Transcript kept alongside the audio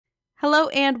Hello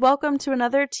and welcome to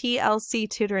another TLC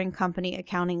Tutoring Company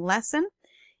accounting lesson.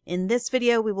 In this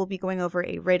video, we will be going over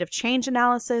a rate of change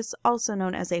analysis, also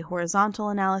known as a horizontal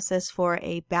analysis for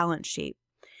a balance sheet.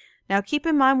 Now keep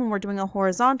in mind when we're doing a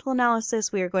horizontal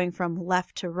analysis, we are going from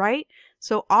left to right.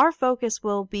 So our focus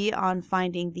will be on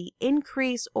finding the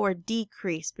increase or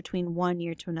decrease between one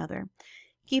year to another.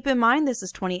 Keep in mind this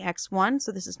is 20x1,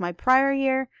 so this is my prior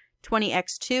year.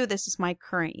 20x2, this is my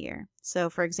current year. So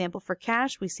for example, for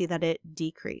cash, we see that it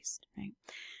decreased, right?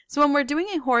 So when we're doing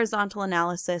a horizontal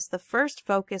analysis, the first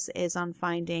focus is on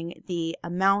finding the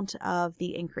amount of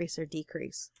the increase or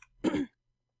decrease.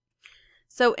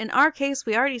 So in our case,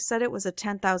 we already said it was a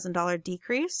 $10,000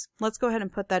 decrease. Let's go ahead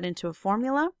and put that into a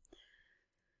formula.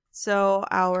 So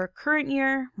our current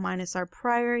year minus our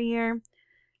prior year.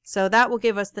 So that will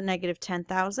give us the negative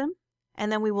 10,000. And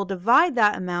then we will divide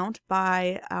that amount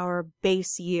by our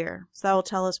base year. So that will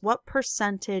tell us what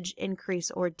percentage increase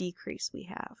or decrease we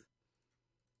have.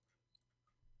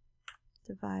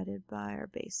 Divided by our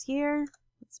base year.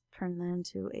 Let's turn that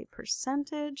into a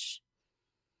percentage.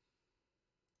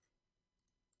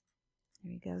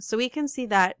 There we go. So we can see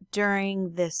that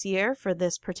during this year for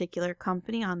this particular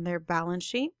company on their balance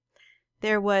sheet,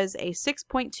 there was a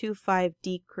 6.25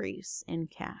 decrease in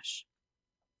cash.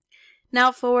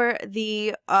 Now for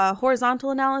the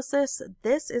horizontal analysis,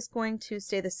 this is going to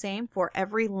stay the same for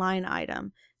every line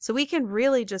item. So we can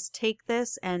really just take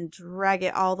this and drag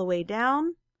it all the way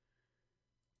down.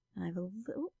 I have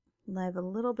a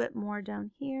little bit more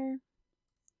down here.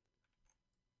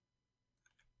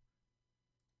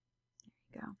 There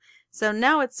we go. So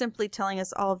now it's simply telling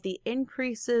us all of the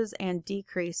increases and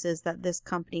decreases that this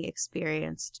company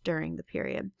experienced during the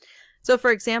period. So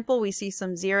for example, we see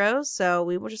some zeros, so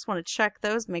we will just want to check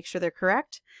those, make sure they're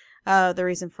correct. The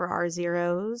reason for our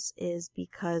zeros is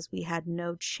because we had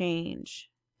no change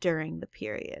during the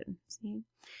period. See?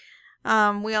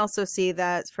 We also see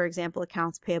that, for example,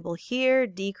 accounts payable here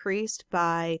decreased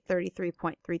by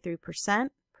 33.33%,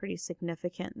 pretty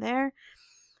significant there.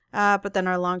 But then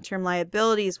our long-term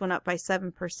liabilities went up by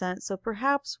 7%, so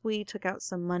perhaps we took out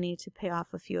some money to pay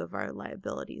off a few of our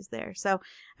liabilities there. So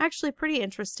actually pretty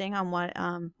interesting on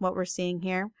what we're seeing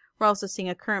here. We're also seeing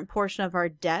a current portion of our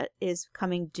debt is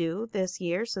coming due this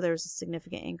year, so there's a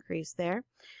significant increase there.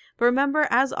 But remember,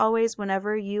 as always,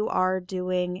 whenever you are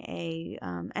doing a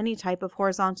any type of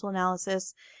horizontal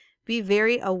analysis, be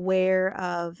very aware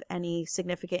of any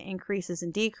significant increases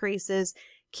and decreases.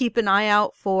 Keep an eye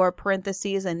out for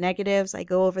parentheses and negatives. I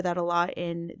go over that a lot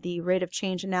in the rate of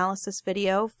change analysis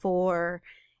video for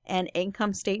an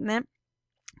income statement.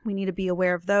 We need to be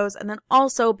aware of those, and then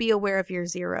also be aware of your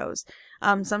zeros.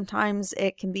 Sometimes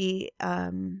it can be,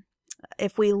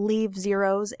 if we leave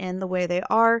zeros in the way they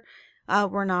are,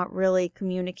 we're not really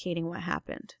communicating what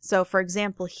happened. So for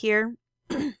example here,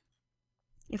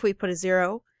 if we put a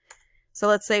 0, so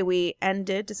let's say we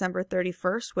ended December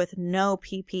 31st with no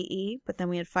PPE, but then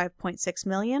we had 5.6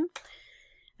 million.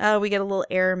 We get a little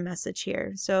error message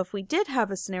here. So if we did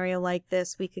have a scenario like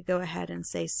this, we could go ahead and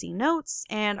say see notes,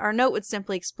 and our note would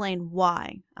simply explain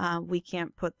why we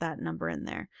can't put that number in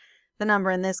there. The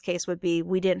number in this case would be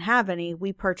we didn't have any.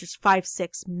 We purchased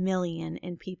 5.6 million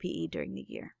in PPE during the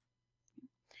year.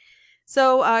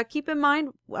 So keep in mind,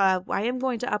 I am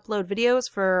going to upload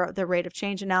videos for the rate of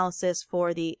change analysis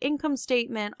for the income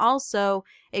statement, also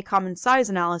a common size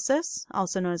analysis,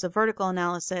 also known as a vertical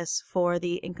analysis for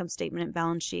the income statement and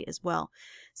balance sheet as well.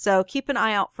 So keep an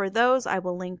eye out for those. I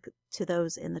will link to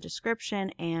those in the description.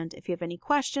 And if you have any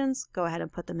questions, go ahead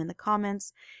and put them in the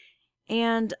comments.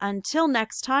 And until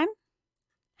next time,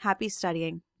 happy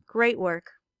studying. Great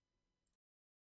work.